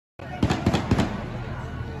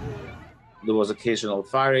There was occasional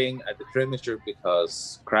firing at the perimeter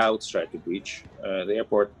because crowds tried to breach the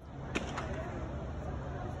airport.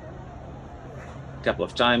 A couple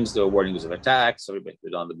of times there were warnings of attacks. Everybody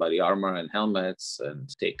put on the body armor and helmets and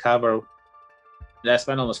take cover. I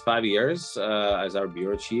spent almost 5 years as our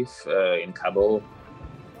bureau chief in Kabul.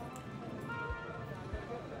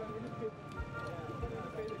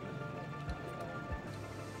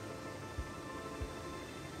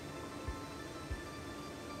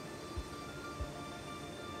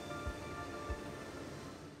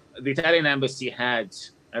 The Italian embassy had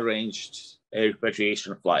arranged a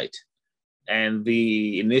repatriation flight. And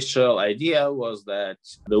the initial idea was that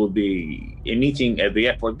there would be a meeting at the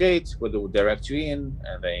airport gate where they would direct you in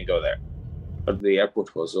and then you go there. But the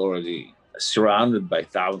airport was already surrounded by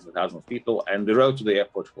thousands and thousands of people, and the road to the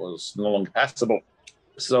airport was no longer passable.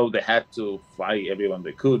 So they had to fly everyone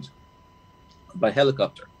they could by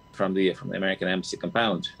helicopter from the American embassy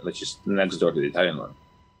compound, which is next door to the Italian one.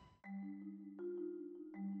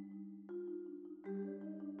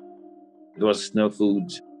 There was no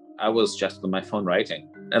food. I was just on my phone writing.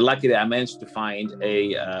 And luckily, I managed to find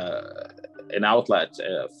an outlet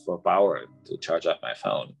for power to charge up my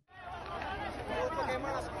phone.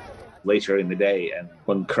 Later in the day, and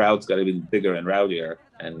when crowds got even bigger and rowdier,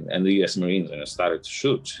 and the U.S. Marines started to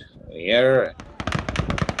shoot in the air.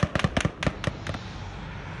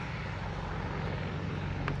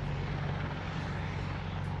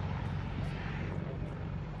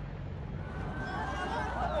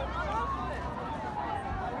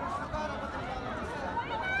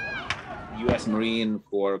 U.S. Marine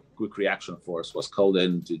Corps Quick Reaction Force was called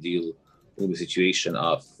in to deal with the situation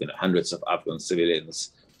of hundreds of Afghan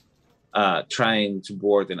civilians trying to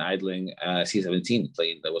board an idling C-17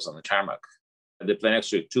 plane that was on the tarmac. The plane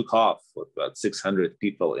actually took off with about 600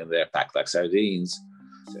 people in there packed like sardines.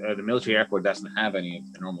 The military airport doesn't have any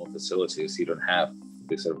normal facilities. You don't have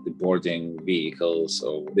the boarding vehicles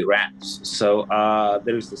or the ramps. So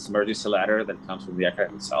there is this emergency ladder that comes from the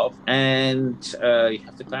aircraft itself, and you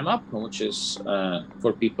have to climb up, which is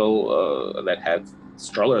for people that have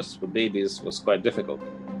strollers with babies was quite difficult.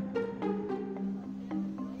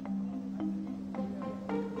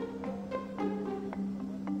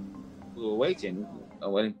 We were waiting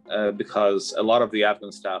because a lot of the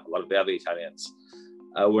Afghan staff, a lot of the other Italians,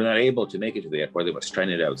 were not able to make it to the airport. They were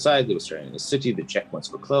stranded outside, they were stranded in the city, the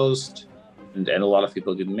checkpoints were closed, and a lot of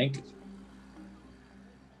people didn't make it.